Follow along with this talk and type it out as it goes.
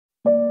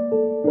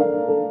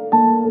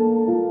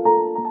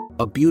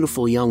A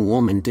beautiful young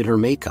woman did her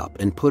makeup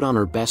and put on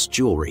her best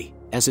jewelry,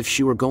 as if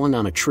she were going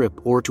on a trip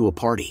or to a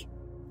party.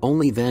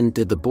 Only then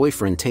did the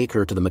boyfriend take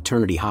her to the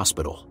maternity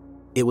hospital.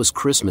 It was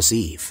Christmas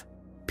Eve.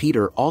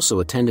 Peter also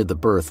attended the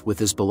birth with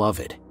his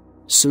beloved.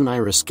 Soon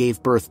Iris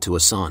gave birth to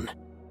a son.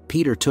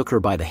 Peter took her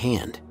by the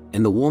hand,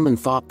 and the woman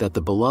thought that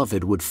the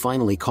beloved would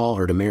finally call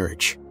her to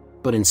marriage.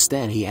 But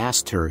instead he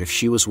asked her if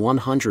she was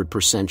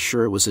 100%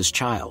 sure it was his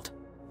child.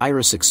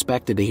 Iris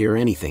expected to hear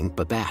anything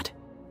but that.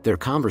 Their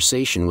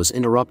conversation was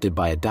interrupted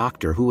by a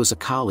doctor who was a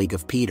colleague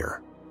of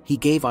Peter. He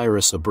gave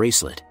Iris a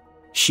bracelet.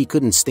 She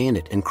couldn't stand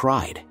it and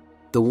cried.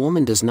 The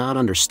woman does not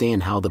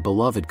understand how the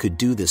beloved could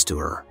do this to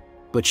her,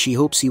 but she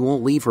hopes he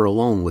won't leave her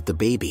alone with the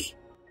baby.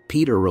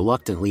 Peter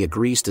reluctantly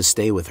agrees to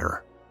stay with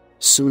her.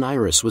 Soon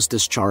Iris was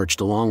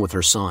discharged along with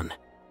her son.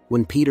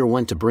 When Peter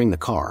went to bring the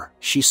car,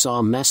 she saw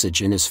a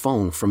message in his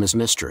phone from his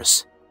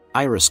mistress.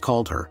 Iris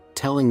called her,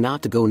 telling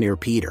not to go near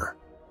Peter.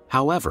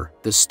 However,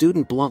 the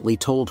student bluntly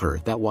told her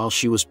that while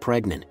she was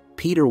pregnant,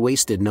 Peter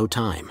wasted no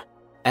time.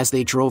 As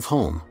they drove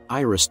home,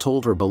 Iris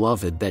told her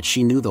beloved that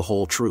she knew the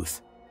whole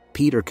truth.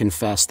 Peter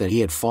confessed that he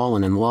had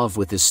fallen in love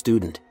with his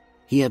student.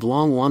 He had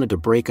long wanted to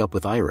break up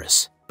with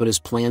Iris, but his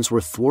plans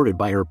were thwarted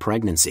by her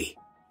pregnancy.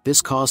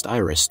 This caused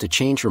Iris to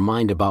change her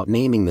mind about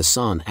naming the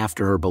son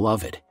after her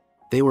beloved.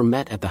 They were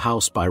met at the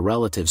house by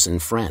relatives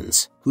and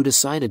friends, who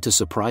decided to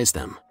surprise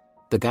them.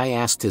 The guy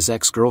asked his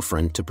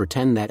ex-girlfriend to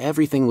pretend that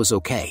everything was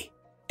okay.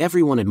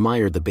 Everyone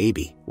admired the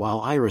baby, while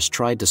Iris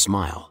tried to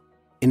smile.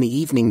 In the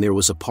evening there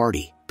was a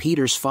party.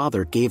 Peter's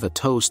father gave a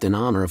toast in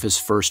honor of his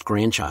first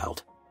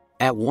grandchild.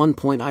 At one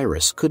point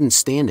Iris couldn't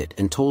stand it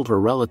and told her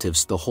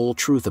relatives the whole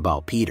truth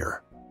about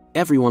Peter.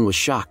 Everyone was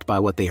shocked by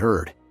what they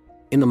heard.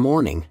 In the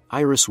morning,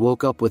 Iris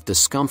woke up with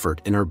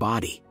discomfort in her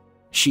body.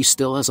 She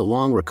still has a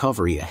long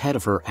recovery ahead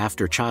of her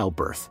after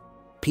childbirth.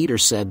 Peter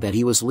said that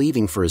he was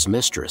leaving for his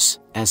mistress,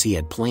 as he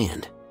had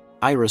planned.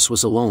 Iris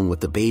was alone with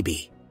the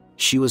baby.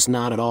 She was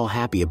not at all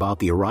happy about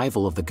the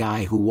arrival of the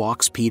guy who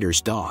walks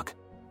Peter's dog.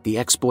 The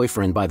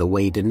ex-boyfriend, by the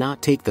way, did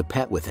not take the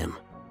pet with him.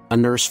 A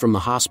nurse from the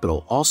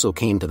hospital also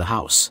came to the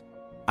house.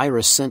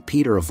 Iris sent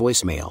Peter a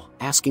voicemail,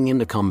 asking him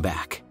to come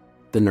back.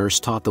 The nurse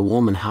taught the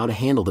woman how to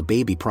handle the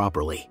baby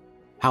properly.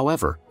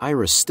 However,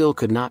 Iris still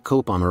could not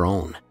cope on her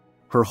own.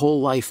 Her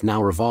whole life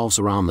now revolves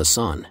around the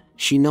son.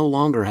 She no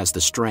longer has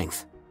the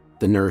strength.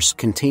 The nurse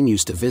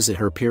continues to visit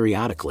her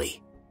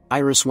periodically.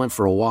 Iris went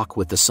for a walk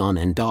with the son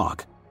and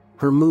dog.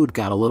 Her mood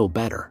got a little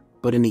better,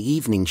 but in the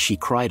evening she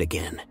cried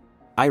again.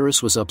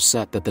 Iris was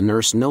upset that the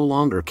nurse no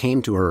longer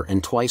came to her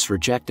and twice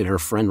rejected her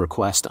friend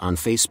request on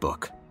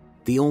Facebook.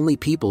 The only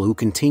people who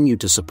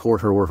continued to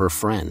support her were her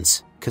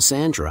friends,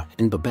 Cassandra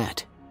and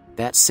Babette.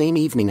 That same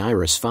evening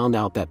Iris found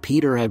out that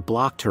Peter had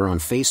blocked her on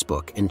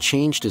Facebook and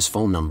changed his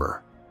phone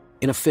number.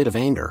 In a fit of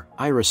anger,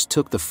 Iris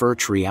took the fir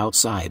tree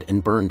outside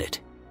and burned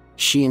it.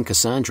 She and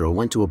Cassandra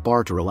went to a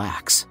bar to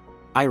relax.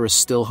 Iris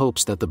still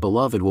hopes that the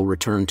beloved will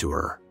return to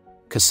her.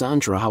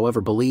 Cassandra, however,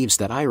 believes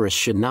that Iris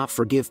should not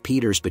forgive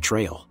Peter's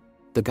betrayal.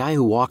 The guy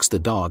who walks the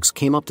dogs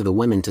came up to the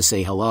women to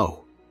say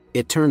hello.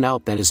 It turned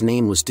out that his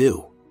name was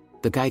Dew.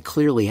 The guy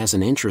clearly has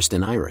an interest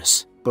in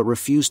Iris, but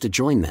refused to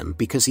join them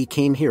because he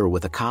came here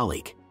with a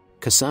colleague.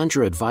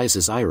 Cassandra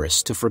advises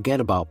Iris to forget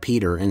about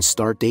Peter and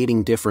start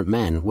dating different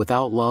men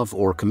without love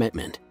or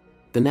commitment.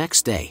 The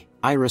next day,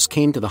 Iris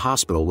came to the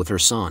hospital with her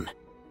son.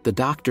 The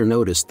doctor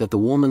noticed that the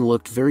woman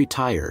looked very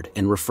tired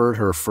and referred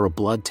her for a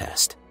blood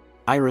test.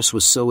 Iris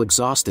was so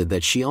exhausted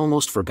that she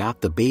almost forgot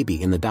the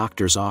baby in the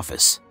doctor's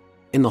office.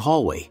 In the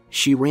hallway,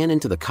 she ran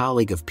into the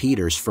colleague of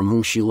Peter's from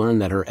whom she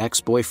learned that her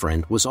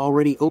ex-boyfriend was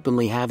already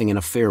openly having an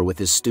affair with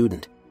his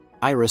student.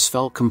 Iris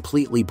felt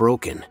completely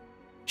broken.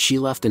 She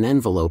left an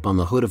envelope on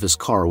the hood of his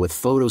car with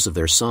photos of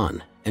their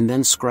son, and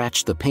then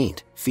scratched the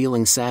paint,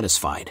 feeling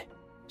satisfied.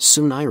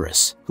 Soon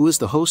Iris, who is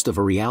the host of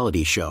a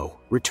reality show,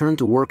 returned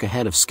to work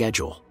ahead of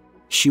schedule.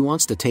 She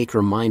wants to take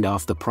her mind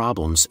off the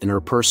problems in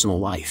her personal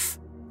life.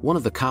 One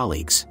of the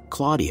colleagues,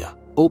 Claudia,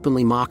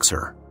 openly mocks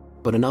her.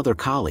 But another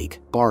colleague,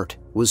 Bart,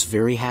 was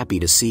very happy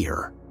to see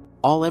her.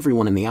 All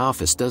everyone in the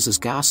office does is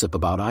gossip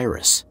about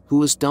Iris, who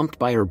was dumped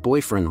by her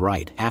boyfriend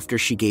right after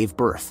she gave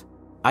birth.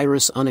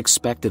 Iris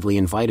unexpectedly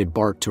invited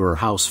Bart to her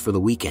house for the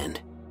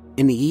weekend.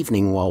 In the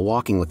evening, while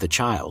walking with the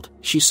child,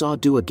 she saw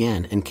Dew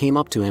again and came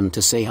up to him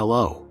to say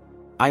hello.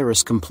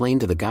 Iris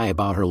complained to the guy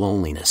about her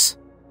loneliness.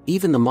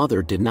 Even the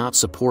mother did not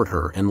support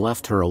her and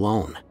left her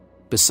alone.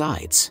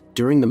 Besides,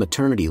 during the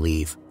maternity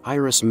leave,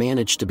 Iris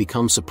managed to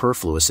become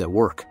superfluous at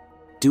work.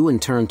 Dew in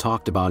turn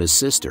talked about his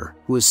sister,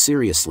 who is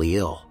seriously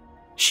ill.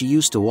 She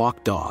used to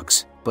walk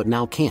dogs, but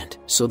now can't,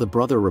 so the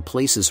brother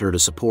replaces her to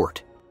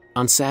support.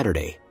 On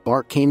Saturday,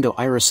 Bart came to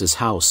Iris's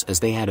house as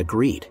they had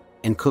agreed,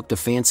 and cooked a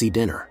fancy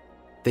dinner.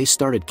 They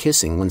started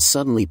kissing when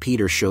suddenly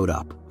Peter showed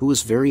up, who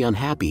was very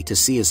unhappy to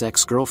see his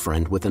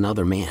ex-girlfriend with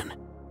another man.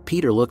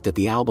 Peter looked at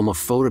the album of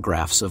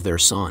photographs of their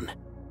son.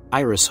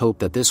 Iris hoped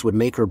that this would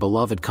make her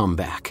beloved come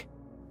back.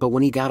 But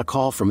when he got a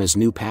call from his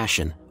new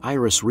passion,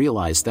 Iris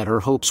realized that her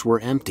hopes were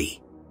empty.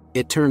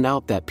 It turned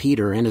out that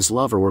Peter and his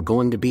lover were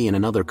going to be in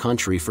another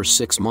country for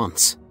 6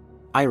 months.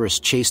 Iris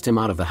chased him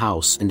out of the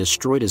house and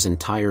destroyed his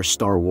entire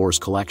Star Wars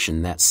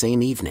collection that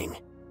same evening.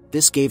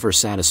 This gave her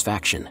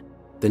satisfaction.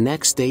 The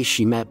next day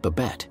she met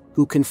Babette,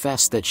 who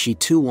confessed that she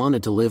too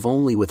wanted to live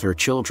only with her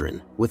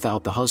children,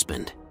 without the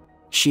husband.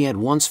 She had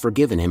once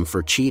forgiven him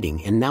for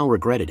cheating and now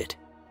regretted it.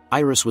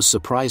 Iris was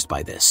surprised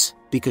by this,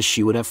 because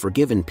she would have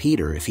forgiven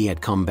Peter if he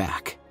had come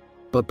back.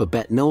 But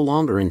Babette no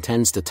longer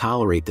intends to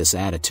tolerate this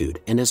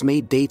attitude and has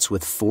made dates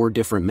with 4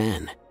 different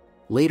men.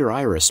 Later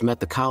Iris met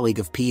the colleague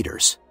of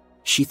Peter's.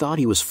 She thought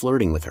he was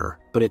flirting with her,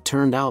 but it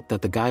turned out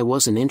that the guy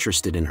wasn't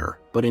interested in her,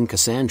 but in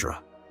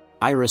Cassandra.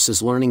 Iris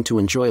is learning to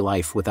enjoy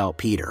life without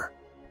Peter.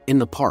 In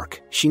the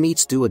park, she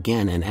meets Stu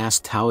again and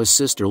asked how his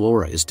sister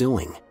Laura is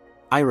doing.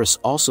 Iris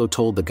also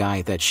told the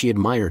guy that she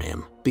admired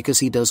him, because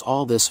he does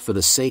all this for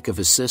the sake of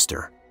his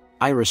sister.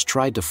 Iris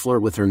tried to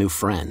flirt with her new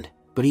friend,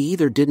 but he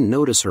either didn't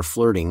notice her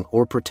flirting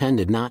or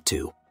pretended not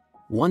to.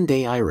 One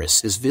day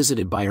Iris is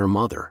visited by her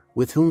mother,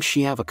 with whom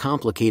she have a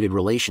complicated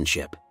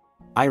relationship.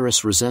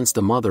 Iris resents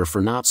the mother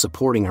for not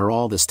supporting her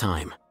all this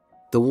time.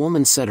 The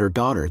woman said her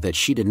daughter that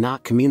she did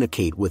not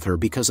communicate with her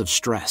because of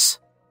stress.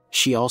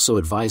 She also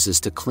advises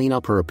to clean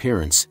up her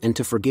appearance and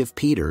to forgive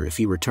Peter if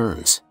he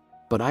returns.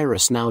 But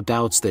Iris now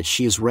doubts that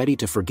she is ready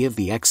to forgive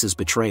the ex's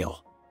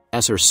betrayal.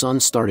 As her son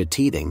started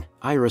teething,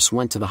 Iris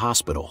went to the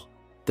hospital.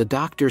 The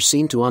doctor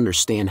seemed to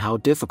understand how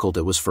difficult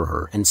it was for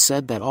her and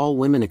said that all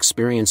women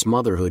experience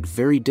motherhood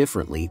very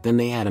differently than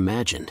they had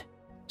imagined.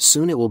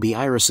 Soon it will be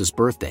Iris's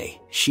birthday.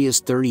 She is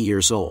 30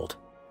 years old.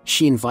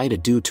 She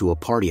invited Stu to a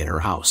party at her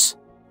house.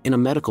 In a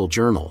medical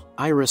journal,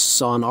 Iris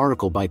saw an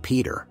article by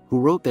Peter, who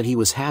wrote that he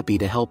was happy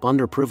to help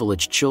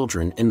underprivileged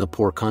children in the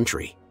poor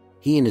country.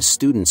 He and his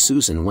student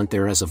Susan went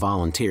there as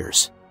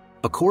volunteers.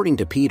 According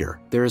to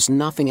Peter, there is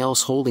nothing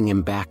else holding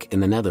him back in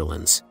the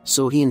Netherlands,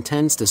 so he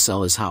intends to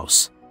sell his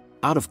house.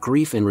 Out of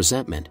grief and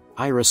resentment,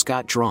 Iris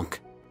got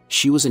drunk.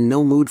 She was in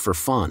no mood for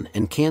fun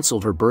and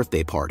canceled her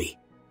birthday party.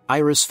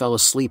 Iris fell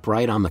asleep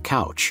right on the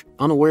couch,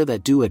 unaware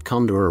that Stu had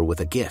come to her with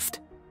a gift.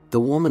 The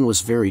woman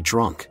was very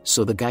drunk,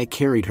 so the guy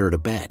carried her to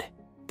bed.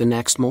 The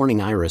next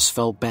morning Iris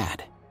felt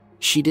bad.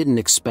 She didn't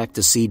expect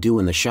to see Stu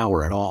in the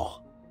shower at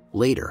all.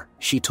 Later,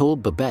 she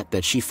told Babette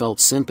that she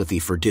felt sympathy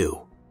for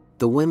Stu.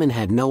 The women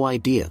had no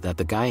idea that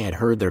the guy had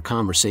heard their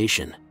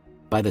conversation.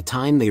 By the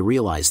time they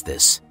realized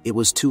this, it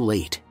was too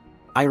late.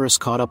 Iris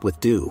caught up with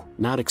Stu,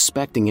 not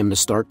expecting him to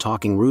start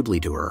talking rudely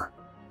to her.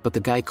 But the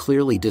guy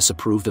clearly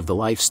disapproved of the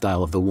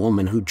lifestyle of the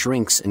woman who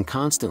drinks and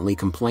constantly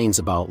complains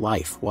about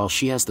life while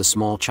she has the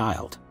small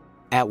child.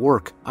 At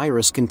work,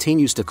 Iris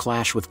continues to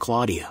clash with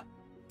Claudia.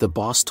 The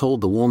boss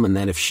told the woman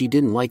that if she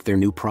didn't like their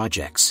new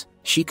projects,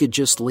 she could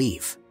just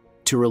leave.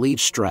 To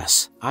relieve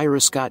stress,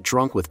 Iris got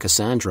drunk with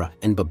Cassandra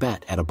and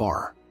Babette at a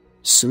bar.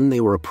 Soon they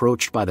were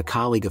approached by the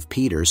colleague of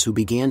Peter's who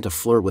began to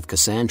flirt with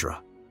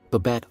Cassandra.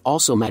 Babette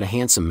also met a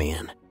handsome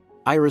man.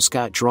 Iris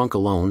got drunk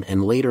alone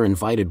and later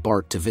invited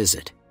Bart to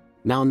visit.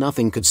 Now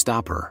nothing could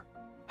stop her.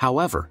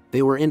 However,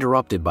 they were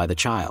interrupted by the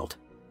child.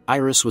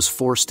 Iris was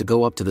forced to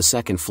go up to the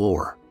 2nd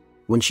floor.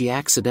 When she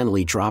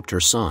accidentally dropped her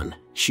son,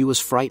 she was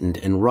frightened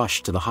and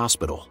rushed to the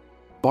hospital.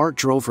 Bart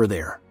drove her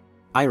there.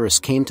 Iris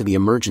came to the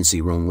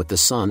emergency room with the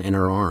son in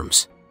her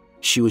arms.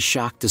 She was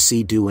shocked to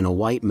see Stu in a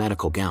white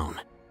medical gown.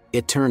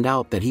 It turned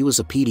out that he was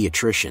a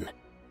pediatrician.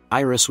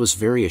 Iris was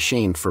very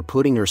ashamed for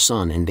putting her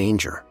son in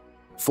danger.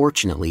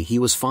 Fortunately, he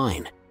was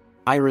fine.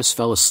 Iris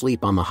fell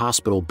asleep on the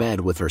hospital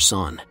bed with her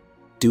son.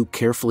 Stu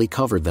carefully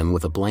covered them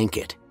with a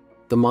blanket.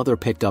 The mother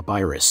picked up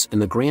Iris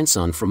and the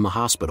grandson from the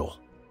hospital.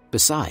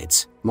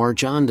 Besides,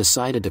 Marjan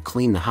decided to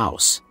clean the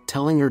house,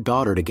 telling her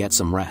daughter to get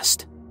some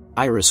rest.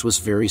 Iris was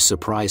very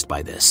surprised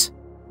by this.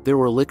 There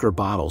were liquor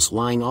bottles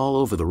lying all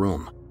over the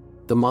room.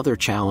 The mother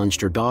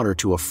challenged her daughter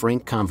to a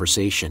frank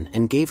conversation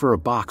and gave her a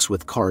box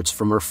with cards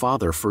from her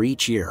father for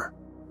each year.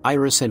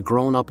 Iris had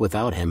grown up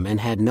without him and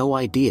had no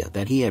idea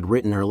that he had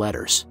written her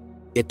letters.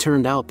 It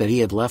turned out that he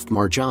had left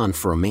Marjan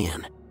for a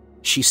man.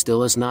 She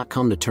still has not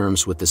come to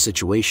terms with the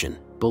situation,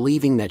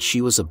 believing that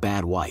she was a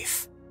bad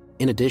wife.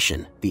 In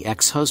addition, the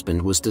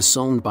ex-husband was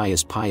disowned by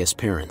his pious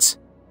parents.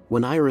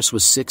 When Iris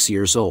was 6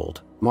 years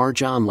old,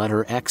 Marjan let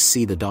her ex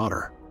see the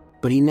daughter.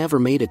 But he never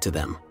made it to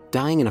them,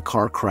 dying in a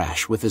car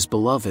crash with his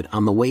beloved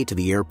on the way to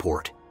the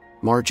airport.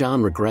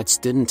 Marjan regrets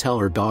didn't tell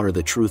her daughter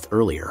the truth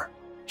earlier.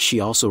 She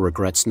also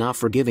regrets not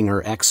forgiving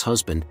her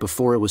ex-husband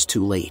before it was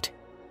too late.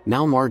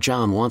 Now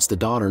Marjan wants the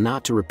daughter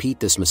not to repeat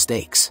these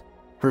mistakes.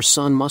 Her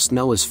son must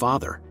know his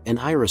father, and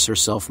Iris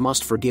herself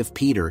must forgive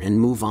Peter and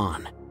move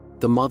on.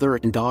 The mother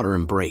and daughter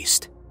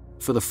embraced.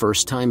 For the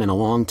first time in a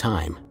long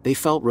time, they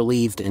felt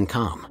relieved and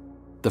calm.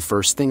 The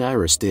first thing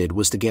Iris did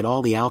was to get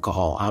all the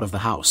alcohol out of the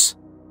house.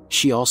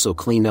 She also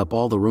cleaned up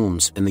all the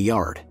rooms and the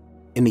yard.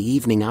 In the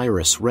evening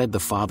Iris read the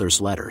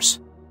father's letters.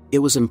 It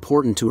was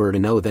important to her to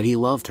know that he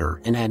loved her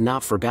and had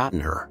not forgotten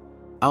her.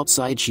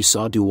 Outside she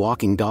saw Stu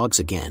walking dogs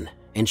again,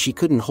 and she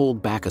couldn't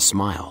hold back a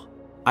smile.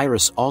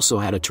 Iris also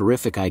had a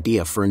terrific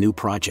idea for a new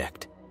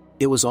project.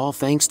 It was all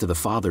thanks to the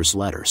father's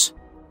letters.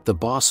 The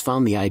boss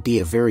found the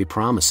idea very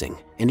promising,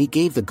 and he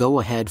gave the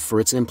go-ahead for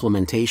its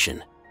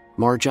implementation.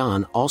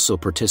 Marjan also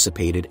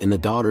participated in the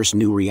daughter's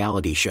new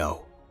reality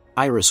show.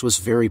 Iris was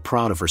very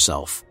proud of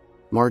herself.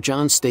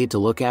 Marjan stayed to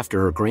look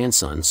after her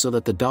grandson so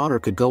that the daughter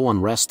could go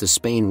on rest to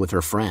Spain with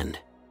her friend.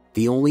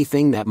 The only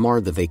thing that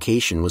marred the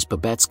vacation was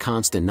Babette's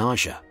constant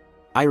nausea.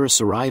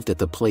 Iris arrived at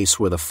the place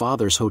where the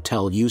father's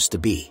hotel used to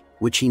be,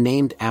 which he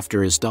named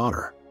after his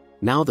daughter.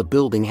 Now the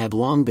building had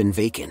long been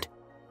vacant.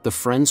 The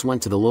friends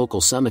went to the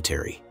local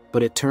cemetery,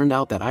 but it turned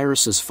out that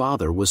Iris's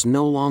father was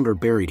no longer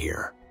buried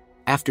here.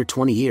 After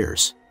 20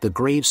 years, the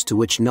graves to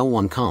which no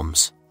one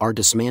comes are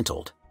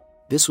dismantled.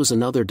 This was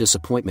another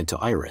disappointment to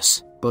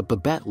Iris, but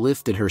Babette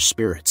lifted her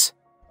spirits.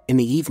 In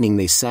the evening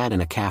they sat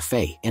in a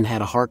cafe and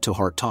had a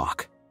heart-to-heart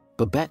talk.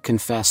 Babette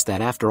confessed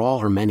that after all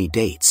her many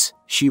dates,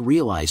 she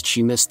realized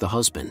she missed the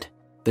husband.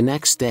 The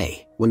next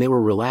day, when they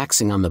were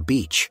relaxing on the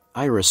beach,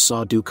 Iris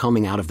saw Du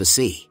coming out of the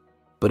sea.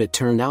 But it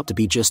turned out to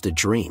be just a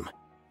dream.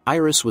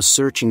 Iris was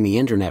searching the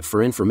internet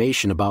for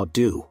information about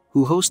Du,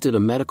 who hosted a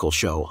medical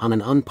show on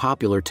an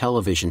unpopular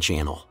television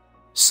channel.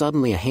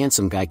 Suddenly a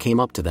handsome guy came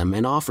up to them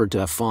and offered to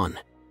have fun.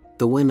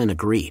 The women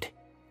agreed.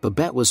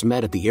 Babette was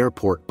met at the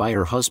airport by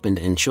her husband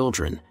and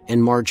children,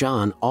 and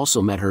Marjan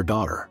also met her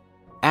daughter.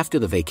 After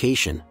the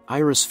vacation,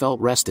 Iris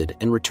felt rested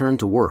and returned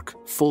to work,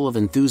 full of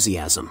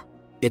enthusiasm.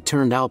 It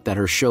turned out that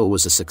her show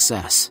was a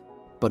success.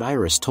 But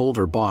Iris told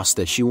her boss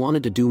that she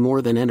wanted to do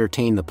more than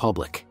entertain the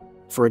public.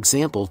 For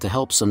example, to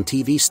help some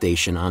TV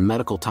station on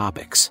medical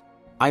topics.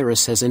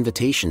 Iris has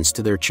invitations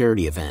to their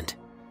charity event.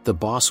 The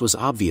boss was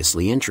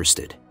obviously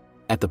interested.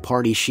 At the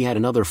party she had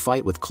another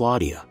fight with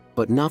Claudia,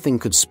 but nothing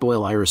could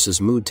spoil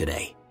Iris's mood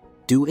today.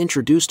 Du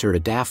introduced her to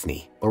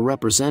Daphne, a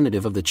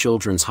representative of the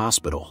children's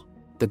hospital.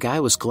 The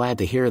guy was glad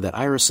to hear that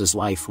Iris's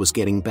life was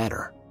getting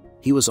better.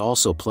 He was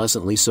also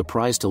pleasantly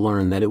surprised to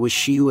learn that it was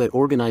she who had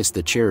organized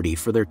the charity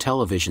for their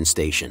television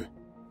station.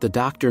 The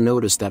doctor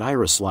noticed that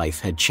Iris' life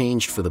had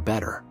changed for the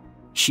better.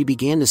 She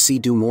began to see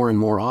Du more and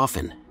more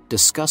often,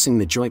 discussing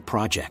the joint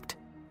project.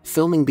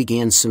 Filming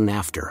began soon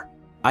after.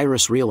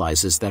 Iris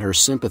realizes that her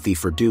sympathy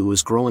for Du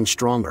is growing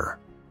stronger.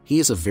 He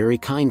is a very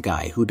kind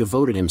guy who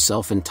devoted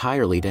himself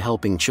entirely to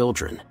helping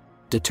children.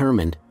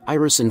 Determined,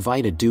 Iris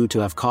invited Du to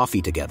have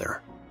coffee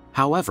together.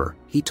 However,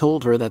 he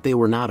told her that they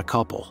were not a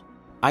couple.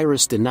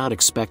 Iris did not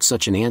expect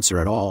such an answer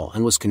at all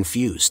and was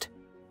confused.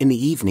 In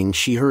the evening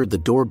she heard the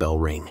doorbell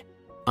ring.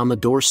 On the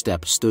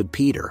doorstep stood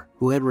Peter,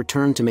 who had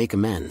returned to make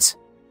amends.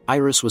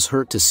 Iris was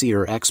hurt to see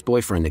her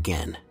ex-boyfriend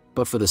again,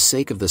 but for the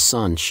sake of the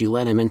son she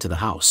let him into the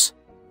house.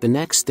 The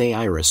next day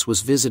Iris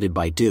was visited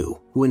by Du,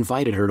 who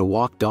invited her to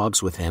walk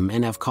dogs with him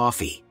and have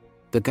coffee.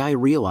 The guy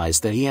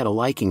realized that he had a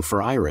liking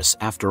for Iris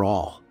after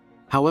all.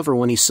 However,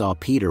 when he saw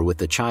Peter with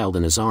the child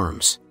in his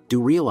arms,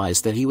 Du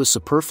realized that he was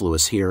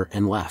superfluous here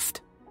and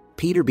left.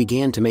 Peter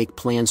began to make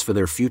plans for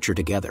their future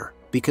together,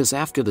 because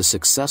after the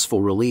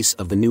successful release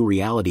of the new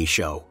reality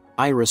show,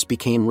 Iris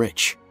became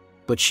rich.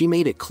 But she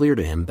made it clear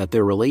to him that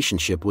their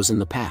relationship was in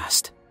the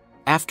past.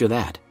 After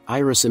that,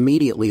 Iris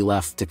immediately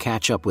left to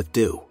catch up with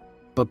Du.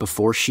 But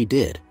before she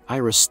did,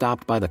 Iris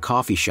stopped by the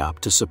coffee shop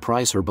to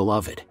surprise her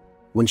beloved.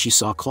 When she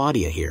saw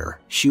Claudia here,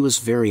 she was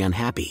very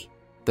unhappy.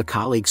 The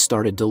colleagues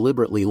started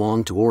deliberately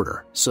long to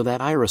order, so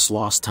that Iris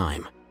lost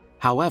time.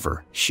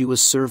 However, she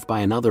was served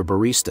by another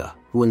barista,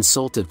 who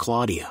insulted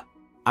Claudia.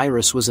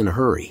 Iris was in a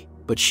hurry,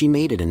 but she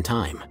made it in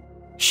time.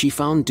 She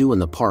found Du in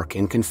the park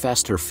and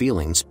confessed her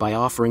feelings by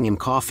offering him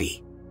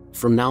coffee.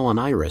 From now on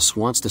Iris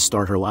wants to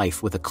start her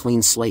life with a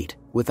clean slate,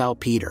 without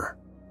Peter.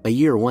 A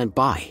year went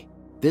by.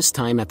 This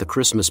time at the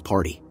Christmas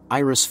party,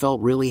 Iris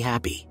felt really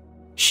happy.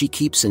 She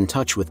keeps in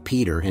touch with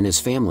Peter and his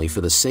family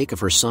for the sake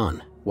of her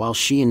son, while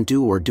she and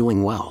Du are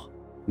doing well.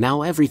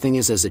 Now everything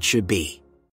is as it should be.